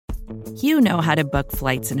You know how to book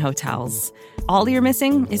flights and hotels. All you're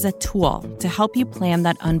missing is a tool to help you plan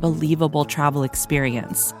that unbelievable travel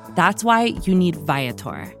experience. That's why you need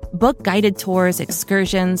Viator. Book guided tours,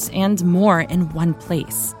 excursions, and more in one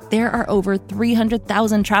place. There are over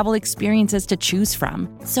 300,000 travel experiences to choose from,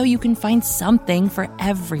 so you can find something for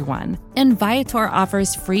everyone. And Viator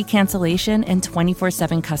offers free cancellation and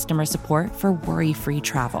 24/7 customer support for worry-free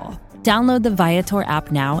travel. Download the Viator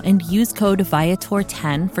app now and use code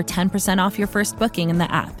Viator10 for 10% off your first booking in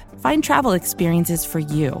the app. Find travel experiences for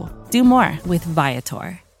you. Do more with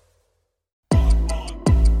Viator.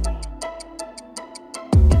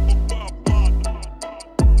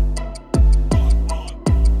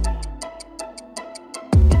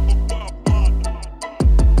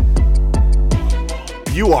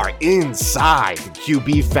 You are inside the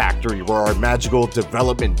QB Factory, where our magical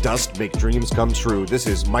development dust make dreams come true. This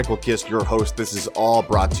is Michael Kist, your host. This is all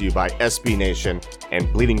brought to you by SB Nation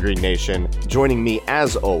and Bleeding Green Nation. Joining me,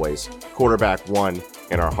 as always, quarterback one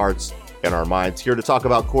in our hearts and our minds. Here to talk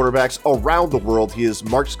about quarterbacks around the world, he is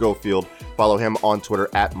Mark Schofield. Follow him on Twitter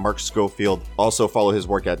at Mark Schofield. Also follow his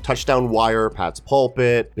work at Touchdown Wire, Pat's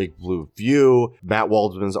Pulpit, Big Blue View, Matt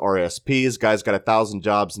Waldman's RSPs. Guy's got 1,000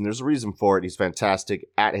 jobs, and there's a reason for it. He's fantastic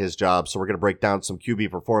at his job. So we're going to break down some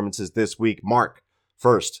QB performances this week. Mark,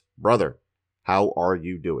 first, brother, how are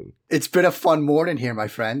you doing? It's been a fun morning here, my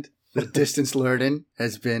friend. The distance learning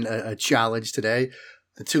has been a challenge today.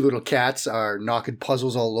 The two little cats are knocking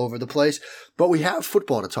puzzles all over the place, but we have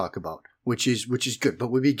football to talk about, which is good.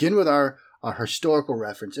 But we begin with our historical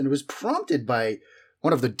reference, and it was prompted by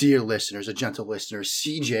one of the dear listeners, a gentle listener,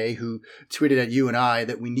 CJ, who tweeted at you and I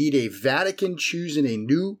that we need a Vatican choosing a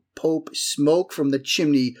new pope smoke from the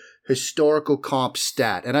chimney historical comp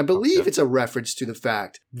stat. And I believe it's a reference to the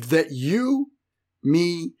fact that you,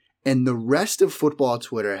 me, and the rest of football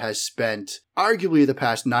Twitter has spent arguably the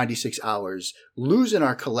past 96 hours losing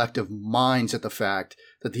our collective minds at the fact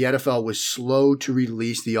that the NFL was slow to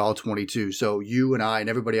release the All-22 so you and I and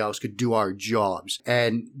everybody else could do our jobs.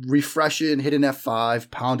 And refreshing, hitting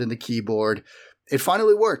F5, pounding the keyboard, it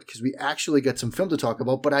finally worked because we actually got some film to talk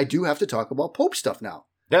about, but I do have to talk about Pope stuff now.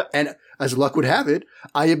 Yep. And as luck would have it,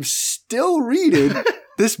 I am still reading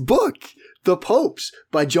this book, The Popes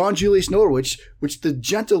by John Julius Norwich, which the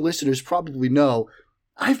gentle listeners probably know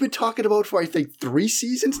I've been talking about for, I think, 3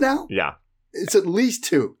 seasons now. Yeah. It's at least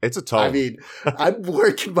 2. It's a tome. I mean, I'm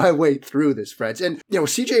working my way through this, friends. And,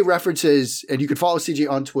 CJ references, and you can follow CJ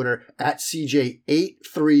on Twitter at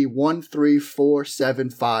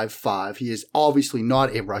CJ83134755. He is obviously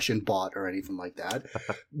not a Russian bot or anything like that.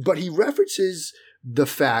 But he references the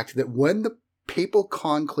fact that when the papal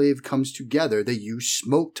conclave comes together, they use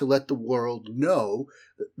smoke to let the world know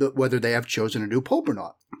whether they have chosen a new pope or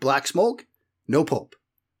not. Black smoke, no pope.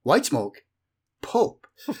 White smoke, pope.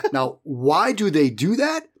 Now, why do they do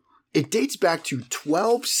that? It dates back to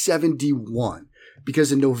 1271,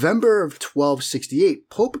 because in November of 1268,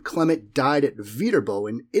 Pope Clement died at Viterbo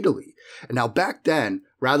in Italy. And now back then,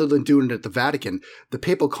 rather than doing it at the Vatican, the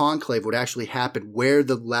papal conclave would actually happen where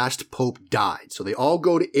the last pope died. So they all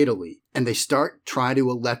go to Italy and they start trying to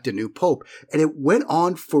elect a new pope. And it went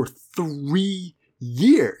on for 3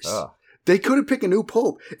 years. They couldn't pick a new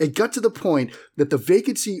pope. It got to the point that the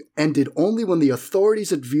vacancy ended only when the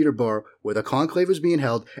authorities at Viterbo, where the conclave was being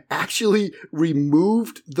held, actually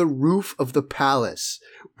removed the roof of the palace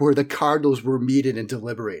where the cardinals were meeting and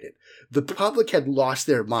deliberated. The public had lost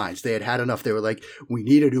their minds. They had had enough. They were like, we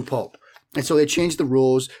need a new pope. And so they changed the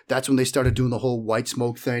rules. That's when they started doing the whole white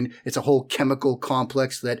smoke thing. It's a whole chemical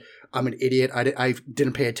complex that I'm an idiot. I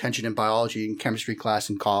didn't pay attention in biology and chemistry class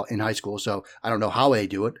in high school, so I don't know how they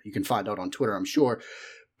do it. You can find out on Twitter, I'm sure.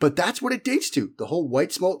 But that's what it dates to. The whole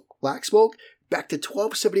white smoke, black smoke, back to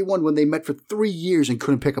 1271 when they met for 3 years and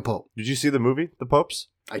couldn't pick a pope. Did you see the movie, The Popes?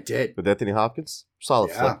 I did. With Anthony Hopkins?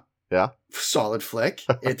 Solid flick. Yeah. Solid flick.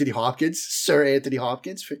 Anthony Hopkins, Sir Anthony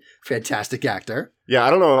Hopkins, fantastic actor. Yeah, I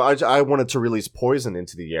don't know. I wanted to release Poison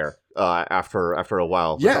into the air after a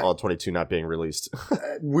while. Yeah. With All-22 not being released.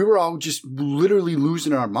 We were all just literally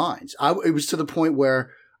losing our minds. It was to the point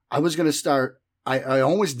where I was going to start, I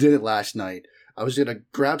almost did it last night. I was going to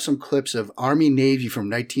grab some clips of Army Navy from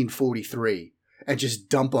 1943 and just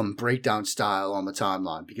dump them breakdown style on the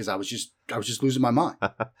timeline because I was just losing my mind.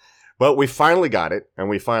 Well, we finally got it, and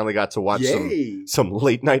we finally got to watch Yay. some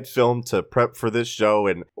late-night film to prep for this show,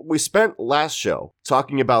 and we spent last show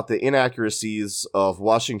talking about the inaccuracies of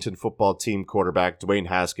Washington football team quarterback Dwayne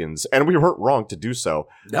Haskins, and we weren't wrong to do so.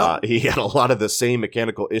 No. He had a lot of the same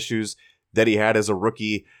mechanical issues that he had as a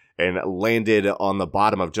rookie and landed on the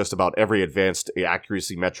bottom of just about every advanced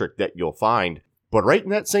accuracy metric that you'll find. But right in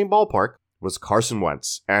that same ballpark, was Carson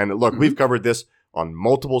Wentz. And look, we've covered this on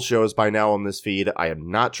multiple shows by now on this feed. I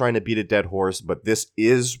am not trying to beat a dead horse, but this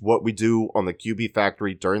is what we do on the QB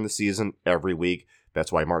Factory during the season every week.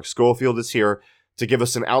 That's why Mark Schofield is here, to give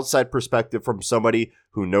us an outside perspective from somebody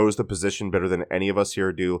who knows the position better than any of us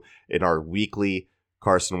here do in our weekly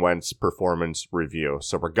Carson Wentz performance review.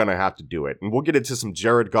 So we're going to have to do it. And we'll get into some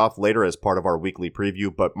Jared Goff later as part of our weekly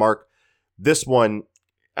preview. But Mark, this one,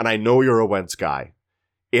 and I know you're a Wentz guy,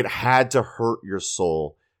 it had to hurt your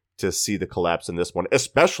soul to see the collapse in this one,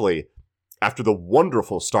 especially after the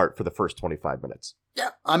wonderful start for the first 25 minutes.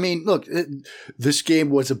 Yeah, I mean, look, this game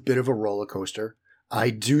was a bit of a roller coaster. I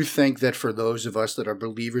do think that for those of us that are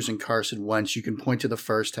believers in Carson Wentz, you can point to the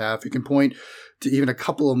first half. You can point to even a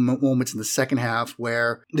couple of moments in the second half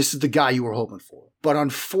where this is the guy you were hoping for. But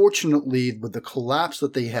unfortunately, with the collapse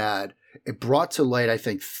that they had, it brought to light, I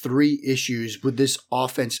think, 3 issues with this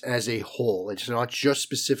offense as a whole. It's not just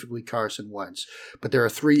specifically Carson Wentz, but there are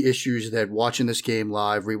 3 issues that watching this game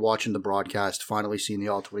live, rewatching the broadcast, finally seeing the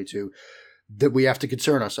All-22, that we have to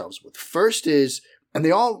concern ourselves with. First is, and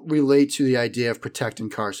they all relate to the idea of protecting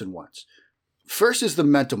Carson Wentz. First is the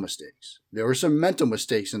mental mistakes. There were some mental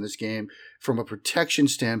mistakes in this game from a protection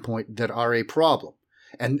standpoint that are a problem.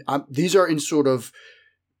 And these are in sort of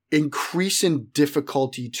increasing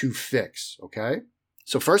difficulty to fix, okay?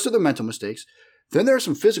 So first are the mental mistakes. Then there are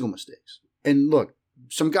some physical mistakes. And look,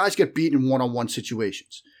 some guys get beat in one-on-one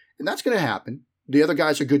situations. And that's going to happen. The other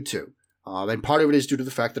guys are good too. And part of it is due to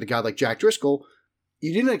the fact that a guy like Jack Driscoll,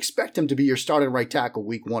 you didn't expect him to be your starting right tackle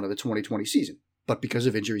week 1 of the 2020 season. But because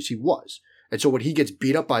of injuries, he was. And so when he gets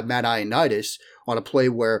beat up by Matt Ioannidis on a play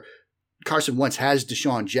where Carson Wentz has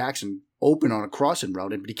Deshaun Jackson open on a crossing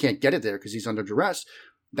route, but he can't get it there because he's under duress,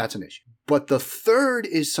 that's an issue. But the third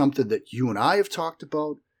is something that you and I have talked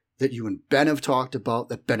about, that you and Ben have talked about,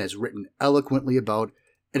 that Ben has written eloquently about,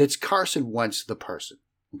 and it's Carson Wentz the person,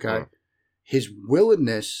 okay? His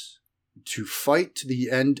willingness to fight to the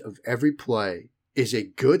end of every play is a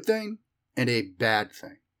good thing and a bad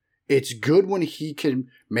thing. It's good when he can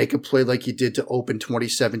make a play like he did to open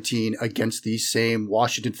 2017 against the same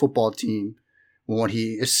Washington football team, when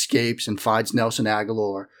he escapes and finds Nelson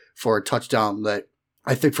Aguilar for a touchdown that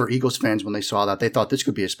I think for Eagles fans, when they saw that, they thought this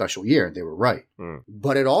could be a special year. They were right.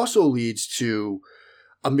 But it also leads to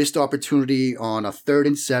a missed opportunity on a 3rd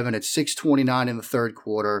and 7 at 6:29 in the third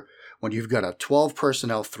quarter, when you've got a 12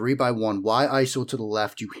 personnel, 3-by-1, Y ISO to the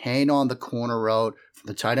left. You hang on the corner route from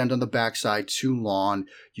the tight end on the backside too long.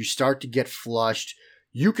 You start to get flushed.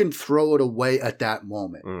 You can throw it away at that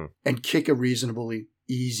moment and kick a reasonably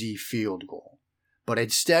easy field goal. But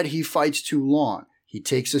instead, he fights too long. He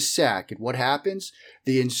takes a sack, and what happens?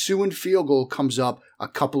 The ensuing field goal comes up a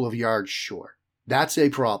couple of yards short. That's a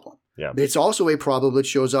problem. Yeah. It's also a problem that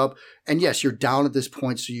shows up, and yes, you're down at this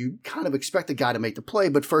point, so you kind of expect the guy to make the play,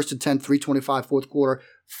 but 1st and 10, 3:25, fourth quarter,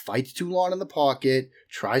 fights too long in the pocket,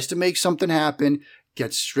 tries to make something happen,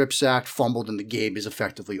 gets strip sacked, fumbled, and the game is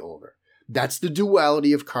effectively over. That's the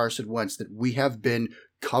duality of Carson Wentz that we have been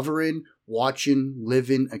covering, watching,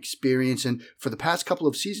 living, experiencing for the past couple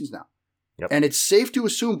of seasons now. And it's safe to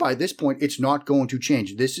assume by this point, it's not going to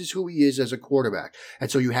change. This is who he is as a quarterback. And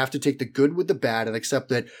so you have to take the good with the bad and accept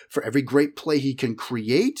that for every great play he can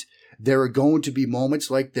create, there are going to be moments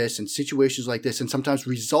like this and situations like this and sometimes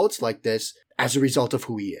results like this as a result of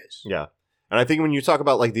who he is. Yeah. And I think when you talk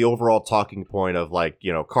about like the overall talking point of like,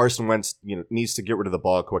 you know, Carson Wentz, you know, needs to get rid of the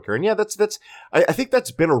ball quicker. And yeah, I think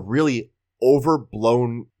that's been a really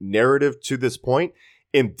overblown narrative to this point.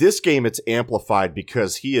 In this game, it's amplified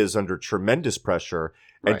because he is under tremendous pressure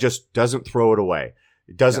and just doesn't throw it away.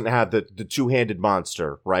 It doesn't have the two-handed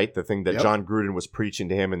monster, right? The thing that John Gruden was preaching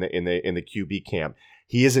to him in the QB camp.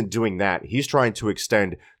 He isn't doing that. He's trying to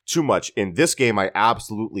extend too much. In this game, I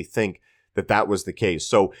absolutely think that was the case.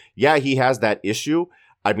 So yeah, he has that issue.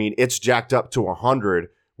 I mean, it's jacked up to 100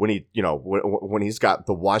 when when he's got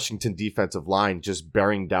the Washington defensive line just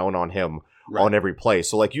bearing down on him. On every play.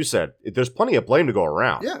 So like you said, there's plenty of blame to go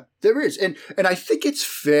around. Yeah, there is. And I think it's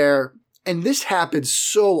fair. And this happens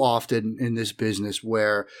so often in this business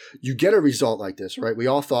where you get a result like this, right? We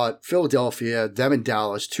all thought Philadelphia, them and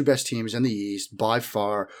Dallas, 2 best teams in the East by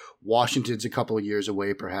far. Washington's a couple of years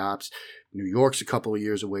away, perhaps. New York's a couple of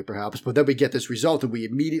years away, perhaps. But then we get this result and we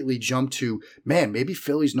immediately jump to, man, maybe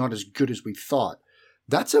Philly's not as good as we thought.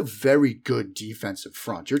 That's a very good defensive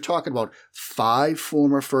front. You're talking about 5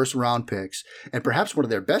 former first-round picks, and perhaps one of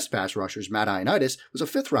their best pass rushers, Matt Ioannidis, was a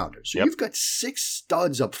 5th-rounder. So you've got 6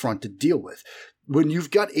 studs up front to deal with. When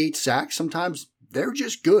you've got 8 sacks, sometimes they're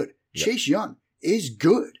just good. Chase Young is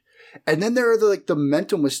good. And then there are the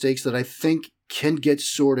mental mistakes that I think can get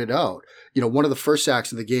sorted out. One of the first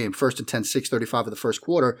sacks in the game, 1st and 10, 6:35 of the first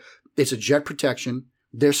quarter, it's a jet protection.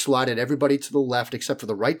 They're sliding everybody to the left except for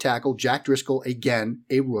the right tackle, Jack Driscoll, again,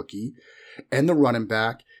 a rookie, and the running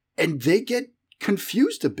back, and they get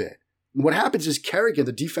confused a bit. And what happens is Kerrigan,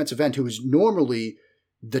 the defensive end, who is normally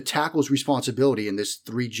the tackle's responsibility in this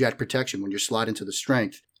 3-jet protection when you're sliding to the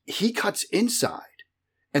strength, he cuts inside,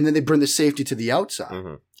 and then they bring the safety to the outside.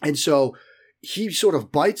 Mm-hmm. And so he sort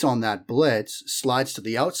of bites on that blitz, slides to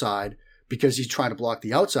the outside because he's trying to block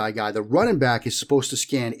the outside guy. The running back is supposed to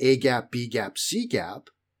scan A gap, B gap, C gap,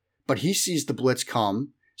 but he sees the blitz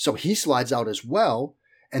come, so he slides out as well,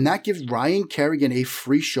 and that gives Ryan Kerrigan a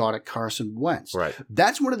free shot at Carson Wentz. Right.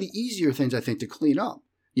 That's one of the easier things, I think, to clean up.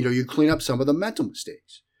 You clean up some of the mental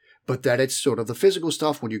mistakes, but that it's sort of the physical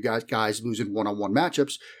stuff when you got guys losing one-on-one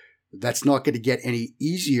matchups. That's not going to get any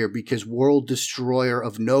easier because world destroyer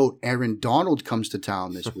of note, Aaron Donald, comes to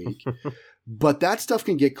town this week. But that stuff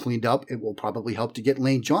can get cleaned up. It will probably help to get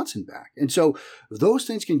Lane Johnson back. And so those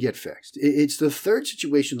things can get fixed. It's the third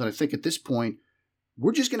situation that I think at this point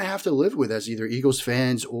we're just going to have to live with as either Eagles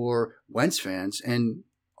fans or Wentz fans and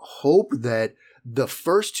hope that the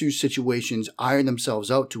first two situations iron themselves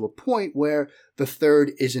out to a point where the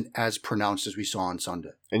third isn't as pronounced as we saw on Sunday.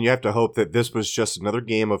 And you have to hope that this was just another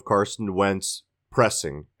game of Carson Wentz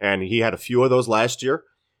pressing. And he had a few of those last year,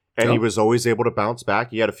 and he was always able to bounce back.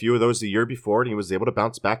 He had a few of those the year before, and he was able to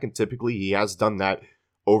bounce back, and typically he has done that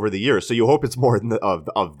over the years. So you hope it's more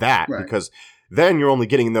of that, right? Because then you're only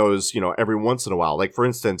getting those, every once in a while. Like, for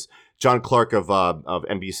instance, John Clark of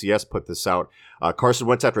NBCS put this out. Carson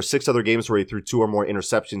Wentz, after 6 other games where he threw 2 or more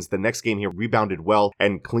interceptions, the next game he rebounded well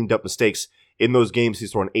and cleaned up mistakes. In those games,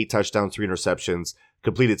 he's thrown 8 touchdowns, 3 interceptions,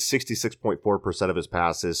 completed 66.4% of his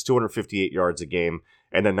passes, 258 yards a game,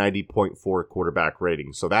 and a 90.4 quarterback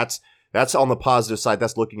rating. So that's on the positive side.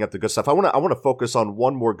 That's looking at the good stuff. I want to focus on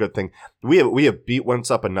one more good thing. We have beat Wentz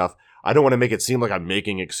up enough. I don't want to make it seem like I'm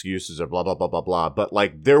making excuses or blah, blah, blah, blah, blah. But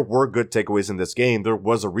there were good takeaways in this game. There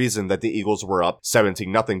was a reason that the Eagles were up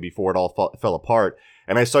 17-0 before it all fell apart.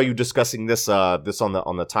 And I saw you discussing this on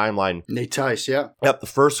the timeline. Nate Tice, yeah. Yep, the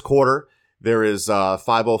first quarter, there is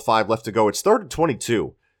 5:05 left to go. It's 3rd and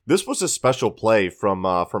 22. This was a special play from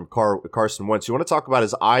Carson Wentz. You want to talk about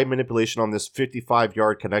his eye manipulation on this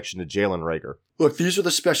 55-yard connection to Jalen Reagor? Look, these are the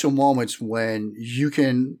special moments when you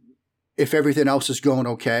can, if everything else is going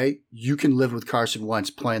okay, you can live with Carson Wentz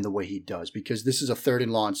playing the way he does, because this is a 3rd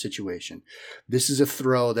and long situation. This is a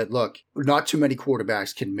throw that, look, not too many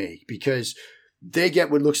quarterbacks can make because they get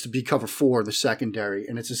what looks to be cover 4 in the secondary,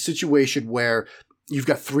 and it's a situation where you've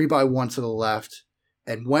got 3-by-1 to the left,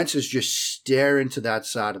 and Wentz is just staring to that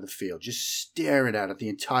side of the field, just staring at it the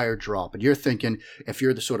entire drop. And you're thinking, if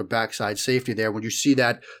you're the sort of backside safety there, when you see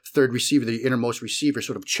that third receiver, the innermost receiver,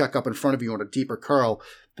 sort of check up in front of you on a deeper curl,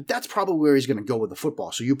 but that's probably where he's going to go with the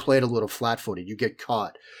football. So you play it a little flat-footed. You get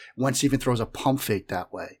caught. Wentz even throws a pump fake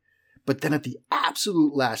that way. But then at the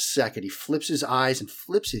absolute last second, he flips his eyes and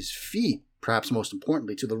flips his feet, perhaps most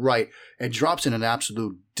importantly, to the right, and drops in an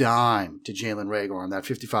absolute dime to Jalen Reagor on that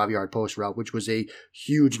 55-yard post route, which was a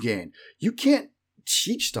huge gain. You can't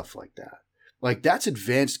teach stuff like that. Like, that's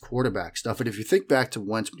advanced quarterback stuff. And if you think back to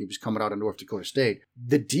Wentz when he was coming out of North Dakota State,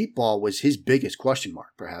 the deep ball was his biggest question mark,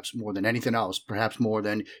 perhaps more than anything else, perhaps more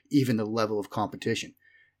than even the level of competition.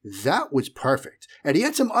 That was perfect. And he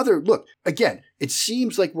had some other, look, again, it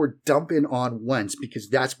seems like we're dumping on Wentz because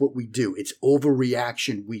that's what we do. It's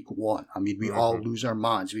overreaction week 1. I mean, we all lose our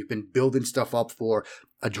minds. We've been building stuff up for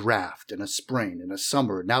a draft and a spring and a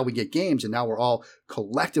summer. Now we get games and now we're all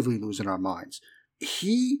collectively losing our minds.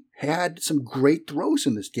 He had some great throws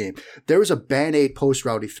in this game. There was a Band-Aid post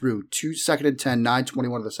route he threw, 2nd and 10,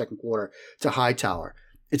 9:21 of the second quarter to Hightower.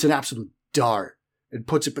 It's an absolute dart. It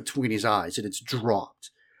puts it between his eyes and it's dropped.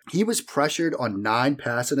 He was pressured on 9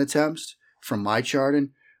 passing attempts from my charting,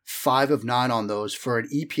 5 of 9 on those for an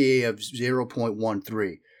EPA of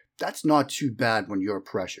 0.13. That's not too bad when you're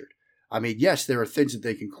pressured. I mean, yes, there are things that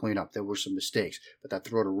they can clean up. There were some mistakes, but that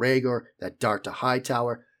throw to Reagor, that dart to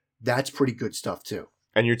Hightower, that's pretty good stuff too.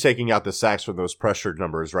 And you're taking out the sacks from those pressured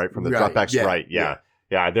numbers, right? From the dropbacks, yeah, right? Yeah.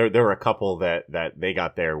 There were a couple that they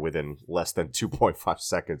got there within less than 2.5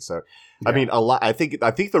 seconds. So, yeah. I mean, a lot. I think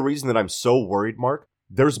the reason that I'm so worried, Mark,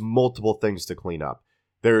 there's multiple things to clean up.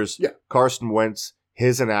 There's Carson Wentz,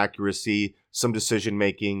 his inaccuracy, some decision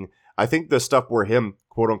making. I think the stuff where him,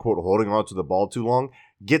 quote unquote, holding on to the ball too long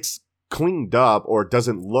gets cleaned up or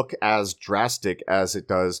doesn't look as drastic as it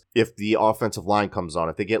does if the offensive line comes on.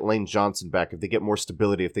 If they get Lane Johnson back, if they get more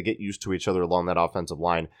stability, if they get used to each other along that offensive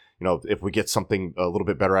line, if we get something a little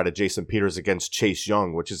bit better out of Jason Peters against Chase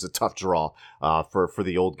Young, which is a tough draw for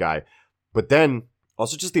the old guy. But then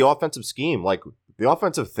also just the offensive scheme, like the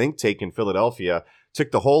offensive think tank in Philadelphia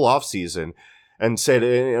took the whole offseason and said,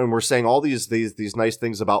 and we're saying all these nice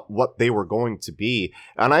things about what they were going to be.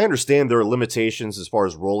 And I understand there are limitations as far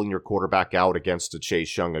as rolling your quarterback out against a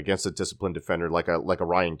Chase Young, against a disciplined defender like a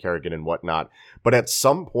Ryan Kerrigan and whatnot. But at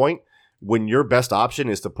some point, when your best option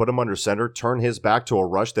is to put him under center, turn his back to a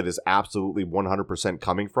rush that is absolutely 100%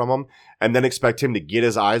 coming from him, and then expect him to get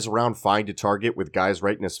his eyes around, find a target with guys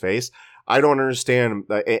right in his face. I don't understand,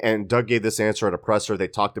 and Doug gave this answer at a presser. They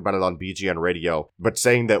talked about it on BGN radio, but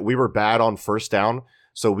saying that we were bad on first down,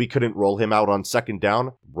 so we couldn't roll him out on second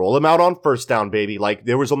down. Roll him out on first down, baby. Like,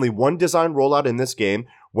 there was only one design rollout in this game.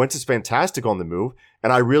 Wentz is fantastic on the move,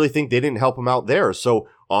 and I really think they didn't help him out there. So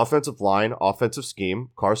offensive line, offensive scheme,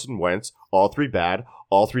 Carson Wentz, all three bad,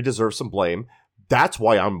 all three deserve some blame. That's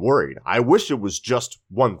why I'm worried. I wish it was just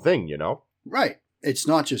one thing, you know? Right. It's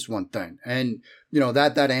not just one thing. And,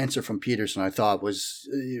 that answer from Peterson, I thought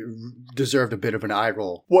deserved a bit of an eye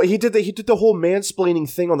roll. Well, he did the whole mansplaining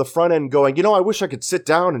thing on the front end going, I wish I could sit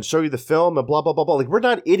down and show you the film and blah, blah, blah, blah. Like, we're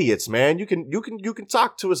not idiots, man. You can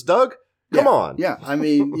talk to us, Doug. Come on. Yeah. I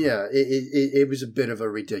mean, it was a bit of a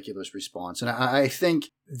ridiculous response. And I think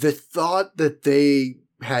the thought that they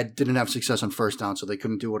didn't have success on first down, so they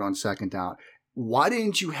couldn't do it on second down. Why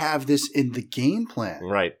didn't you have this in the game plan?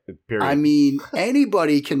 Right. Period. I mean,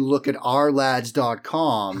 anybody can look at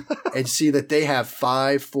ourlads.com and see that they have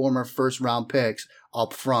 5 former first-round picks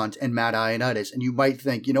up front and Matt Ioannidis. And you might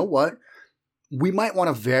think, you know what? We might want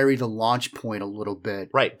to vary the launch point a little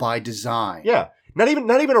bit by design. Yeah. Not even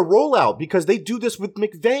a rollout, because they do this with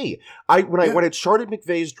McVay. When it charted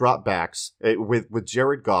McVay's dropbacks with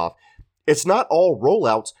Jared Goff, it's not all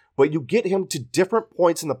rollouts, but you get him to different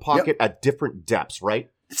points in the pocket at different depths,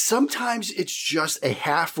 right? Sometimes it's just a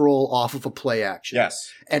half roll off of a play action.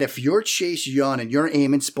 Yes. And if you're Chase Young and your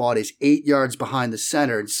aiming spot is 8 yards behind the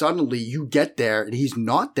center and suddenly you get there and he's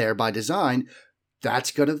not there by design,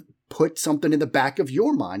 that's going to put something in the back of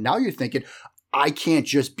your mind. Now you're thinking, I can't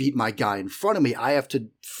just beat my guy in front of me. I have to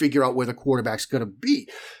figure out where the quarterback's going to be.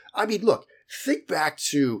 I mean, look, think back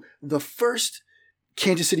to the first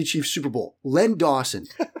Kansas City Chiefs Super Bowl. Len Dawson,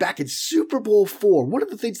 back in Super Bowl IV, one of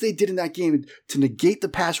the things they did in that game to negate the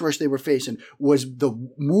pass rush they were facing was the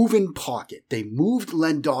move-in pocket. They moved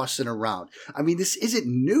Len Dawson around. I mean, this isn't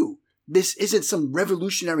new. This isn't some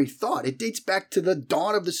revolutionary thought. It dates back to the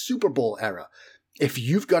dawn of the Super Bowl era. If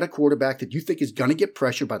you've got a quarterback that you think is going to get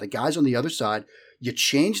pressured by the guys on the other side, you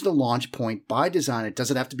change the launch point by design. It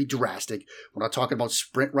doesn't have to be drastic. We're not talking about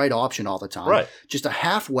sprint right option all the time. Right. Just a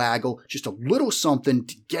half waggle, just a little something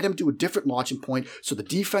to get him to a different launching point so the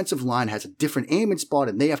defensive line has a different aiming spot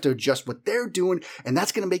and they have to adjust what they're doing. And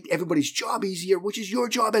that's going to make everybody's job easier, which is your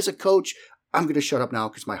job as a coach. I'm going to shut up now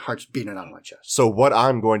because my heart's beating out of my chest. So what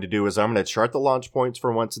I'm going to do is I'm going to chart the launch points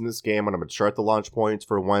for Wentz in this game, and I'm going to chart the launch points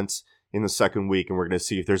for Wentz in the second week, and we're going to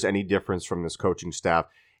see if there's any difference from this coaching staff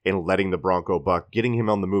in letting the Bronco buck, getting him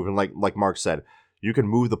on the move. And like Mark said, you can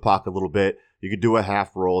move the pocket a little bit. You could do a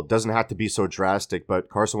half roll. It doesn't have to be so drastic, but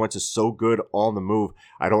Carson Wentz is so good on the move.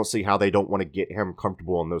 I don't see how they don't want to get him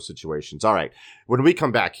comfortable in those situations. All right, when we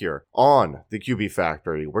come back here on the QB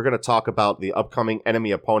Factory, we're going to talk about the upcoming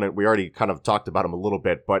enemy opponent. We already kind of talked about him a little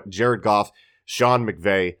bit, but Jared Goff, Sean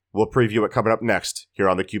McVay. We'll preview it coming up next here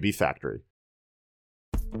on the QB Factory.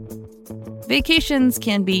 Vacations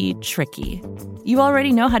can be tricky. You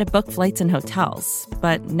already know how to book flights and hotels,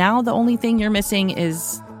 but now the only thing you're missing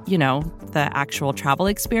is, the actual travel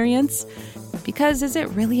experience. Because is it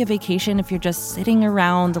really a vacation if you're just sitting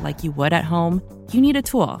around like you would at home? You need a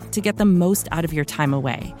tool to get the most out of your time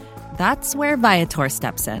away. That's where Viator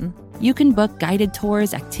steps in. You can book guided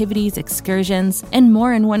tours, activities, excursions, and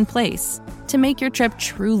more in one place to make your trip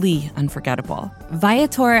truly unforgettable.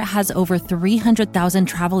 Viator has over 300,000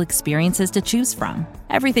 travel experiences to choose from.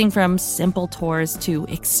 Everything from simple tours to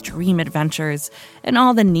extreme adventures and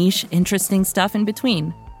all the niche, interesting stuff in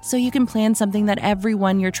between. So you can plan something that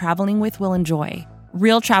everyone you're traveling with will enjoy.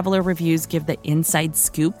 Real traveler reviews give the inside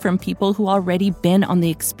scoop from people who already been on the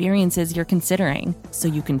experiences you're considering, so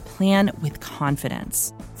you can plan with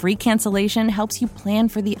confidence. Free cancellation helps you plan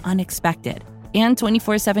for the unexpected. And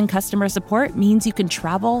 24/7 customer support means you can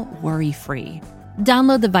travel worry-free.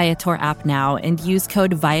 Download the Viator app now and use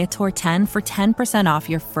code Viator10 for 10% off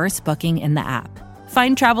your first booking in the app.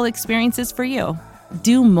 Find travel experiences for you.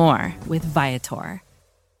 Do more with Viator.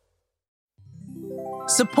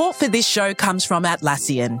 Support for this show comes from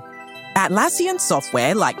Atlassian. Atlassian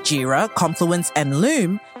software like Jira, Confluence, and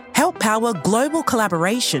Loom help power global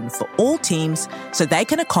collaboration for all teams so they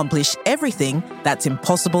can accomplish everything that's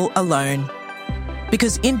impossible alone.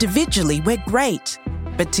 Because individually we're great,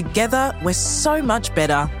 but together we're so much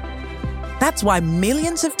better. That's why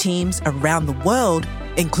millions of teams around the world,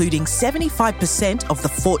 including 75% of the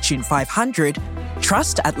Fortune 500,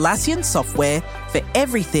 trust Atlassian software for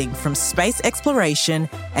everything from space exploration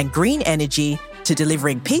and green energy to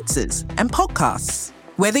delivering pizzas and podcasts.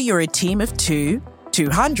 Whether you're a team of 2,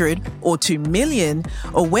 200, or 2 million,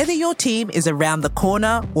 or whether your team is around the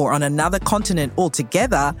corner or on another continent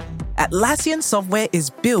altogether, Atlassian software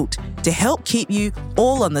is built to help keep you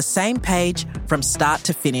all on the same page from start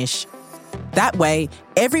to finish. That way,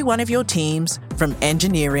 every one of your teams, from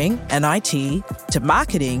engineering and IT to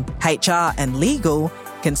marketing, HR, and legal,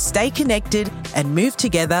 can stay connected and move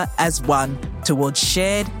together as one towards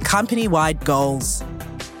shared company-wide goals.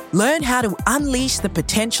 Learn how to unleash the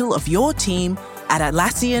potential of your team at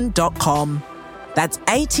Atlassian.com. That's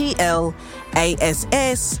Atlassian.com.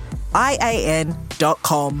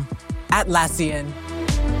 Atlassian.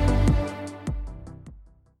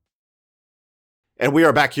 And we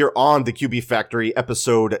are back here on the QB Factory,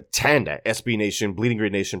 episode 10, SB Nation, Bleeding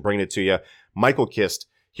Green Nation, bringing it to you. Michael Kist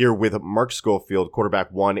here with Mark Schofield,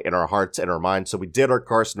 quarterback one in our hearts and our minds. So we did our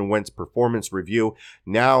Carson Wentz performance review.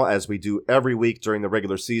 Now, as we do every week during the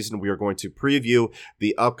regular season, we are going to preview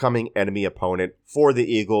the upcoming enemy opponent for the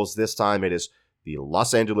Eagles. This time it is the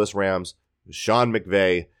Los Angeles Rams, Sean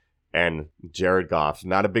McVay, and Jared Goff.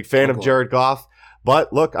 Not a big fan of Jared Goff.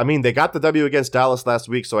 But look, I mean, they got the W against Dallas last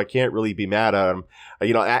week, so I can't really be mad at them.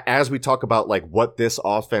 You know, as we talk about like what this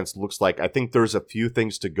offense looks like, I think there's a few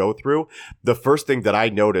things to go through. The first thing that I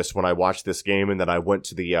noticed when I watched this game and then I went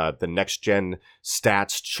to the next gen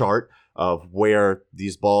stats chart of where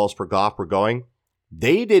these balls for Goff were going,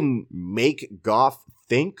 they didn't make Goff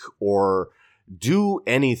think or do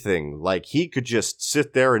anything. Like, he could just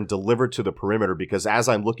sit there and deliver to the perimeter, because as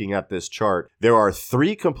I'm looking at this chart, there are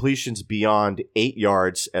 3 completions beyond 8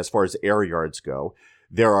 yards as far as air yards go.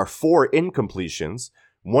 There are 4 incompletions.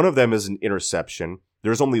 One of them is an interception.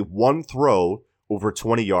 There's only 1 throw over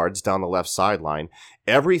 20 yards down the left sideline.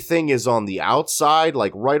 Everything is on the outside,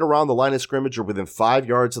 like right around the line of scrimmage or within 5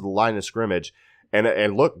 yards of the line of scrimmage.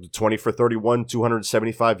 And look, 20 for 31,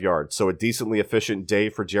 275 yards. So a decently efficient day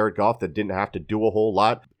for Jared Goff that didn't have to do a whole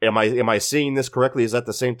lot. Am I seeing this correctly? Is that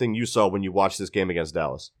the same thing you saw when you watched this game against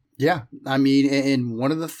Dallas? Yeah. I mean, and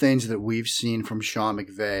one of the things that we've seen from Sean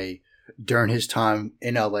McVay during his time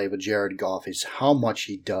in LA with Jared Goff is how much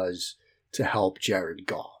he does to help Jared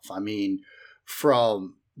Goff. I mean,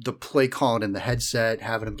 from the play calling in the headset,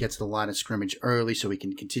 having him get to the line of scrimmage early so he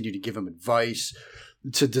can continue to give him advice,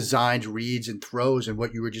 to designed reads and throws and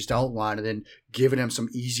what you were just outlining, and giving him some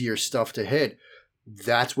easier stuff to hit.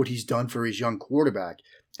 That's what he's done for his young quarterback.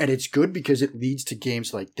 And it's good because it leads to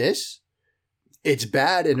games like this. It's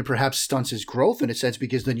bad and it perhaps stunts his growth in a sense,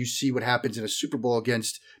 because then you see what happens in a Super Bowl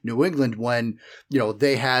against New England when, you know,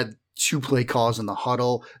 they had 2 play calls in the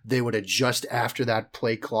huddle. They would adjust after that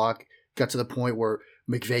play clock got to the point where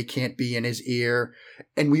McVay can't be in his ear.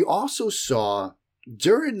 And we also saw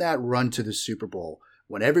during that run to the Super Bowl,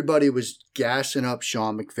 when everybody was gassing up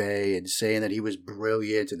Sean McVay and saying that he was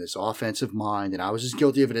brilliant in this offensive mind, and I was as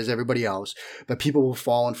guilty of it as everybody else, but people were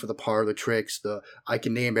falling for the parlor tricks. I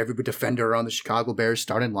can name every defender on the Chicago Bears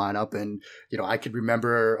starting lineup, and you know, I could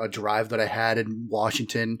remember a drive that I had in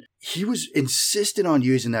Washington. He was insistent on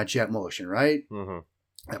using that jet motion, right? Mm-hmm.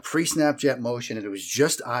 A pre-snap jet motion, and it was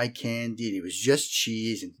just eye candy, and it was just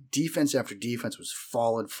cheese, and defense after defense was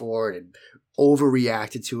falling for it and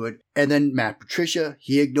overreacted to it. And then Matt Patricia,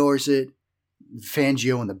 he ignores it.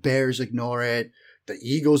 Fangio and the Bears ignore it. The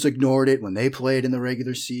Eagles ignored it when they played in the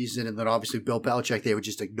regular season, and then obviously Bill Belichick, they would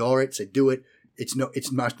just ignore it, say, do it. It's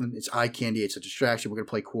nothing. It's eye candy. It's a distraction. We're going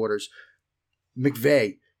to play quarters.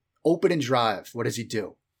 McVay, open and drive. What does he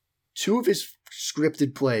do? 2 of his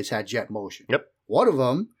scripted plays had jet motion. Yep. One of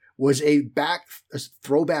them was a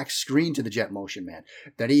throwback screen to the jet motion man.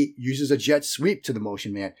 Then he uses a jet sweep to the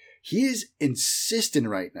motion man. He is insistent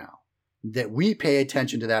right now that we pay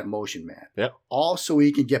attention to that motion man. Yep. All so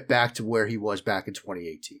he can get back to where he was back in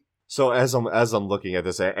 2018. So as I'm looking at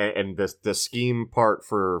this and the scheme part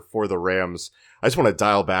for the Rams, I just want to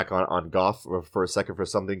dial back on Goff for a second for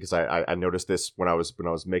something, because I noticed this when I was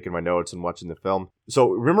making my notes and watching the film.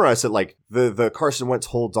 So remember I said like the Carson Wentz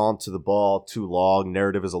holds on to the ball too long,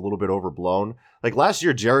 narrative is a little bit overblown. Like last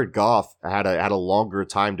year, Jared Goff had a longer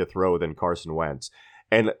time to throw than Carson Wentz.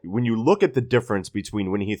 And when you look at the difference between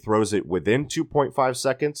when he throws it within 2.5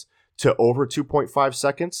 seconds to over 2.5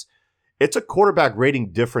 seconds, it's a quarterback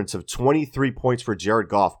rating difference of 23 points for Jared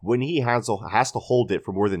Goff when he has to hold it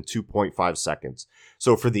for more than 2.5 seconds.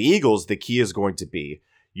 So for the Eagles, the key is going to be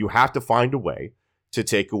you have to find a way to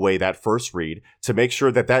take away that first read, to make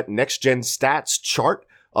sure that next-gen stats chart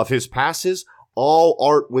of his passes all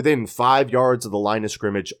are within 5 yards of the line of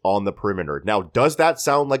scrimmage on the perimeter. Now, does that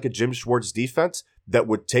sound like a Jim Schwartz defense that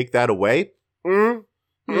would take that away? I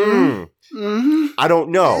don't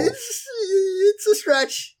know. It's a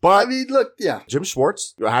stretch. But I mean, look, yeah. Jim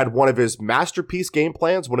Schwartz had one of his masterpiece game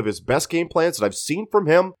plans, one of his best game plans that I've seen from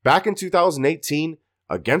him back in 2018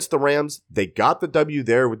 against the Rams. They got the W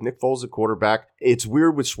there with Nick Foles at quarterback. It's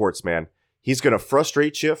weird with Schwartz, man. He's going to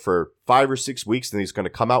frustrate you for 5 or 6 weeks, and he's going to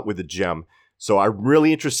come out with a gem. So I'm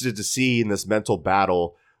really interested to see in this mental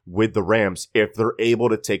battle with the Rams if they're able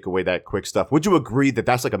to take away that quick stuff. Would you agree that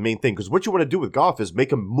that's like a main thing? Because what you want to do with Goff is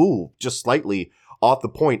make him move just slightly off the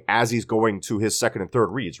point as he's going to his second and third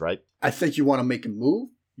reads, right? I think you want to make him move.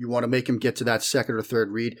 You want to make him get to that second or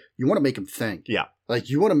third read. You want to make him think. Yeah. Like,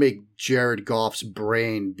 you want to make Jared Goff's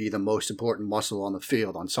brain be the most important muscle on the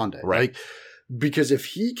field on Sunday. Right. Like, because if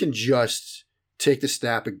he can just take the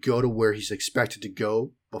snap and go to where he's expected to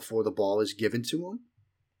go before the ball is given to him,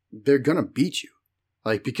 they're going to beat you.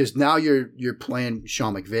 Like, because now you're playing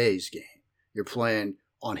Sean McVay's game. You're playing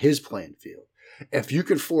on his playing field. If you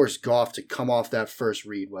can force Goff to come off that first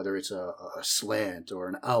read, whether it's a slant or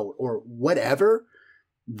an out or whatever,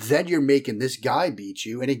 then you're making this guy beat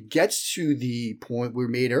you. And it gets to the point we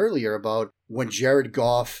made earlier about when Jared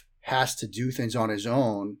Goff has to do things on his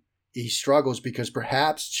own, he struggles because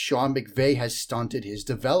perhaps Sean McVay has stunted his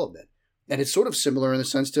development. And it's sort of similar in the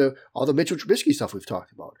sense to all the Mitchell Trubisky stuff we've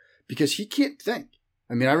talked about, because he can't think.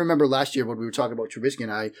 I mean, I remember last year when we were talking about Trubisky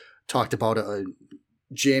and I talked about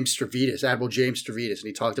James Stavridis, Admiral James Stavridis,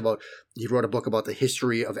 and he wrote a book about the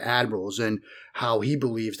history of admirals and how he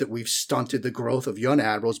believes that we've stunted the growth of young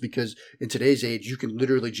admirals because in today's age, you can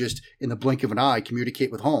literally just, in the blink of an eye,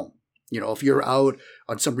 communicate with home. You know, if you're out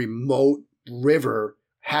on some remote river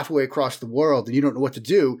halfway across the world and you don't know what to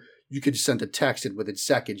do, you can just send a text and within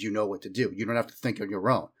seconds, you know what to do. You don't have to think on your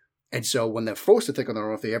own. And so when they're forced to think on their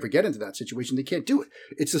own, if they ever get into that situation, they can't do it.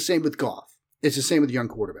 It's the same with Goff. It's the same with young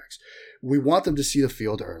quarterbacks. We want them to see the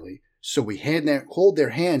field early, so we hold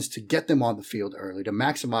their hands to get them on the field early to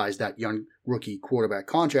maximize that young rookie quarterback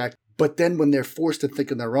contract. But then when they're forced to think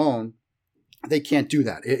on their own, they can't do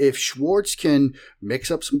that. If Schwartz can mix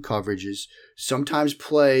up some coverages, sometimes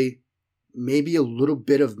play maybe a little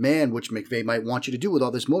bit of man, which McVay might want you to do with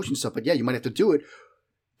all this motion stuff, but yeah, you might have to do it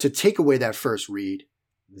to take away that first read.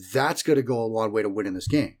 That's going to go a long way to winning this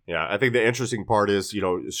game. Yeah, I think the interesting part is,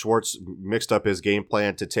 Schwartz mixed up his game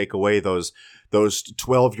plan to take away those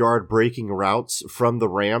 12-yard breaking routes from the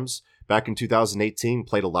Rams back in 2018,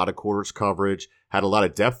 played a lot of quarters coverage, had a lot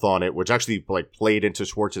of depth on it, which actually played into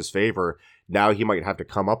Schwartz's favor. Now he might have to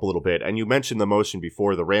come up a little bit. And you mentioned the motion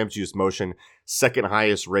before. The Rams used motion, second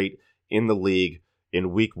highest rate in the league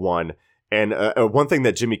in week 1. And one thing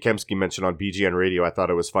that Jimmy Kempski mentioned on BGN Radio, I thought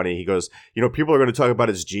it was funny. He goes, people are going to talk about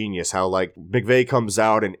his genius, how McVay comes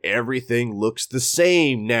out and everything looks the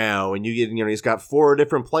same now. And he's got 4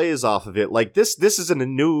 different plays off of it. This isn't a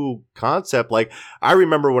new concept. I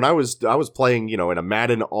remember when I was playing, in a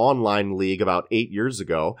Madden online league about 8 years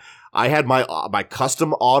ago, I had my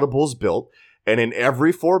custom audibles built. And in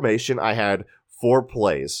every formation, I had 4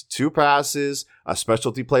 plays, 2 passes, a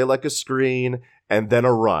specialty play like a screen, and then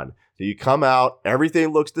a run. You come out, everything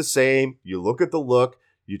looks the same. You look at the look,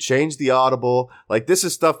 you change the audible. This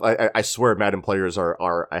is stuff I swear Madden players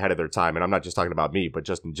are ahead of their time. And I'm not just talking about me, but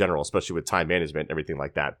just in general, especially with time management and everything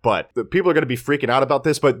like that. But the people are going to be freaking out about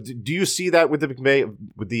this. But do you see that with the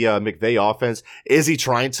McVay offense? Is he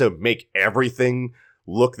trying to make everything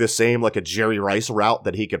look the same, like a Jerry Rice route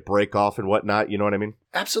that he could break off and whatnot? You know what I mean?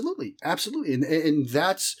 Absolutely. Absolutely. And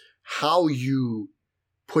that's how you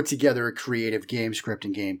put together a creative game script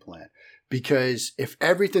and game plan. Because if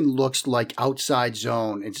everything looks like outside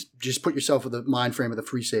zone, and just put yourself in the mind frame of the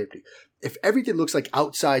free safety. If everything looks like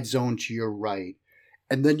outside zone to your right,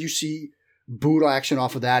 and then you see boot action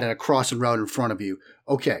off of that and a crossing route in front of you,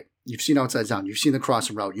 okay, you've seen outside zone, you've seen the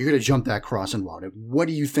crossing route, you're going to jump that crossing route. What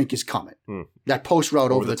do you think is coming? That post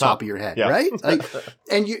route over the top of your head, right?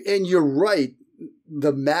 And you're right.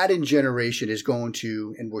 The Madden generation is going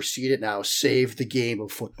to, and we're seeing it now, save the game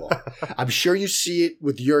of football. I'm sure you see it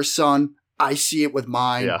with your son. I see it with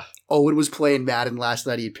mine. Yeah. Owen was playing Madden last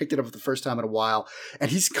night. He had picked it up for the first time in a while, and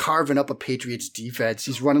he's carving up a Patriots defense.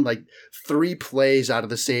 He's running 3 plays out of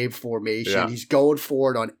the same formation. Yeah. He's going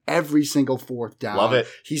for it on every single 4th down. Love it.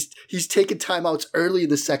 He's taking timeouts early in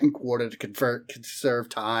the second quarter to conserve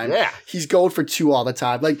time. Yeah. He's going for 2 all the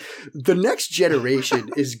time. The next generation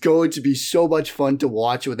is going to be so much fun to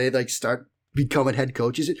watch when they start becoming head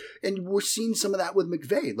coaches. And we're seeing some of that with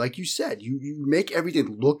McVay. Like you said, you make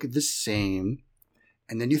everything look the same,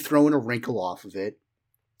 and then you throw in a wrinkle off of it,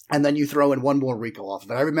 and then you throw in one more Rico off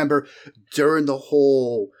of it. I remember during the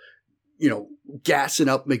whole, gassing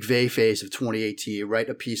up McVay phase of 2018, write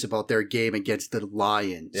a piece about their game against the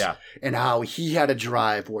Lions. Yeah. And how he had a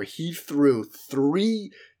drive where he threw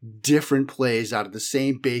 3 different plays out of the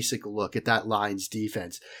same basic look at that Lions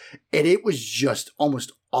defense. And it was just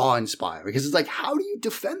almost awe-inspiring because it's like, how do you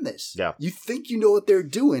defend this? Yeah. You think you know what they're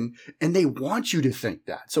doing and they want you to think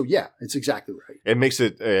that. So yeah, it's exactly right. It makes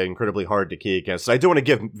it incredibly hard to key against. I do want to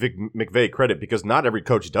give Vic McVay credit because not every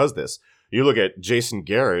coach does this. You look at Jason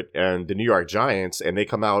Garrett and the New York Giants, and they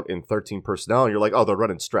come out in 13 personnel, and you're like, oh, they're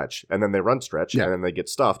running stretch. And then they run stretch, and then they get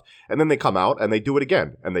stuffed. And then they come out, and they do it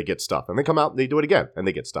again, and they get stuffed. And they come out, and they do it again, and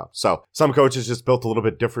they get stuffed. So some coaches just built a little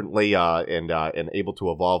bit differently and able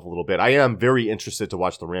to evolve a little bit. I am very interested to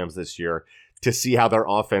watch the Rams this year to see how their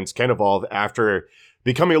offense can evolve after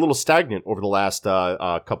becoming a little stagnant over the last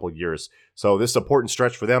couple of years. So this is an important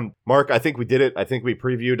stretch for them. Mark, I think we did it. I think we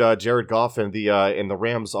previewed Jared Goff and the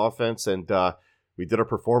Rams offense, and we did a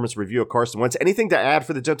performance review of Carson Wentz. Anything to add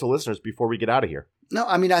for the gentle listeners before we get out of here? No,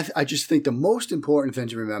 I mean, I just think the most important thing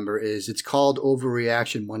to remember is it's called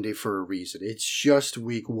Overreaction Monday for a reason. It's just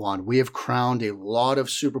week 1. We have crowned a lot of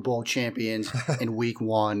Super Bowl champions in week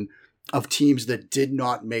 1 of teams that did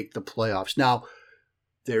not make the playoffs. Now,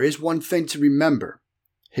 there is one thing to remember.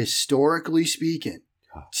 Historically speaking,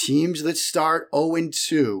 teams that start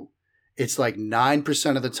 0-2, it's like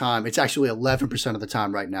 9% of the time. It's actually 11% of the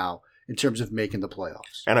time right now in terms of making the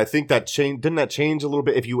playoffs. And I think that didn't that change a little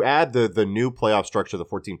bit? If you add the new playoff structure, the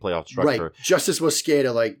 14 playoff structure. Right. Justice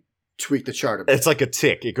Mosqueda tweak the chart a bit. It's like a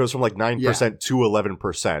tick. It goes from 9% to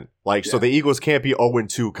 11%. So the Eagles can't be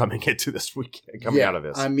 0-2 coming into this weekend, out of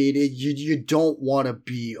this. I mean, you don't want to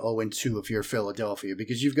be 0-2 if you're Philadelphia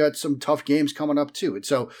because you've got some tough games coming up too. And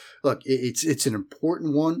so, look, it's an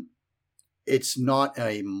important one. It's not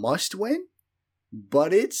a must win,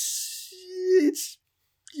 but it's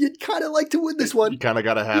you'd kind of like to win this one. You kind of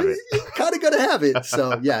got to have it. You kind of got to have it.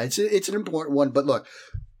 So yeah, it's an important one. But look,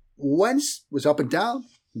 Wentz was up and down.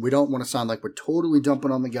 We don't want to sound like we're totally dumping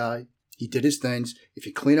on the guy. He did his things. If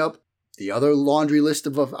you clean up the other laundry list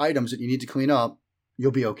of items that you need to clean up,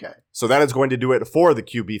 you'll be okay. So that is going to do it for the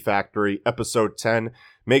QB Factory, episode 10.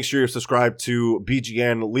 Make sure you're subscribed to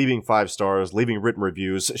BGN, leaving 5 stars, leaving written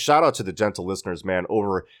reviews. Shout out to the gentle listeners, man.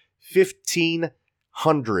 Over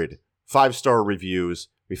 1,500 5-star reviews.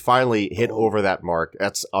 We finally hit over that mark.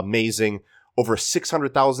 That's amazing. Over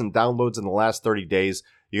 600,000 downloads in the last 30 days.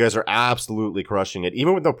 You guys are absolutely crushing it,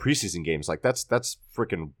 even with no preseason games. That's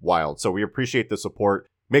freaking wild. So we appreciate the support.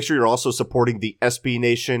 Make sure you're also supporting the SB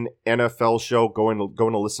Nation NFL show. Going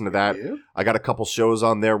to listen to that. Yeah. I got a couple shows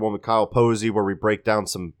on there. One with Kyle Posey where we break down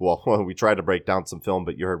we tried to break down some film,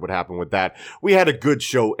 but you heard what happened with that. We had a good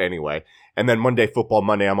show anyway. And then Monday Football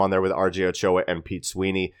Monday, I'm on there with RJ Ochoa and Pete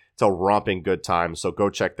Sweeney. It's a romping good time. So go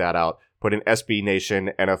check that out. Put an SB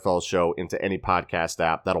Nation NFL show into any podcast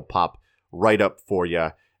app. That'll pop right up for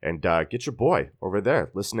you. And get your boy over there.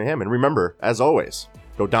 Listen to him. And remember, as always,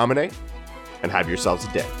 go dominate and have yourselves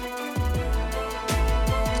a day.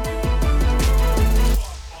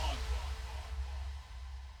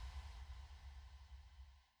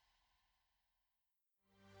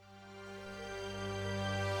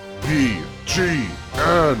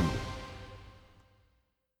 BGN.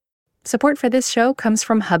 Support for this show comes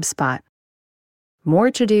from HubSpot. More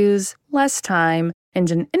to-dos, less time, and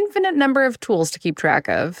an infinite number of tools to keep track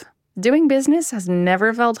of. Doing business has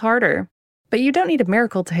never felt harder. But you don't need a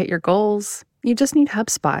miracle to hit your goals. You just need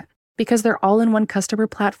HubSpot, because their all-in-one customer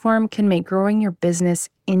platform can make growing your business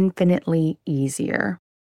infinitely easier.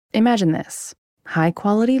 Imagine this: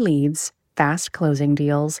 high-quality leads, fast closing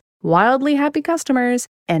deals, wildly happy customers,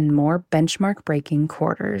 and more benchmark-breaking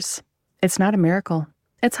quarters. It's not a miracle.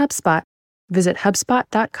 It's HubSpot. Visit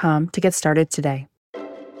HubSpot.com to get started today.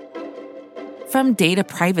 From data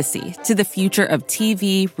privacy to the future of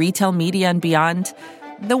TV, retail media, and beyond,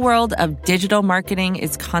 the world of digital marketing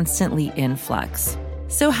is constantly in flux.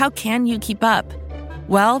 So how can you keep up?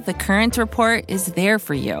 Well, The Current Report is there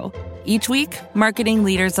for you. Each week, marketing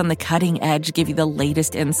leaders on the cutting edge give you the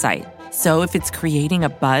latest insight. So if it's creating a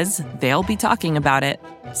buzz, they'll be talking about it.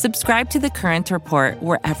 Subscribe to The Current Report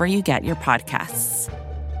wherever you get your podcasts.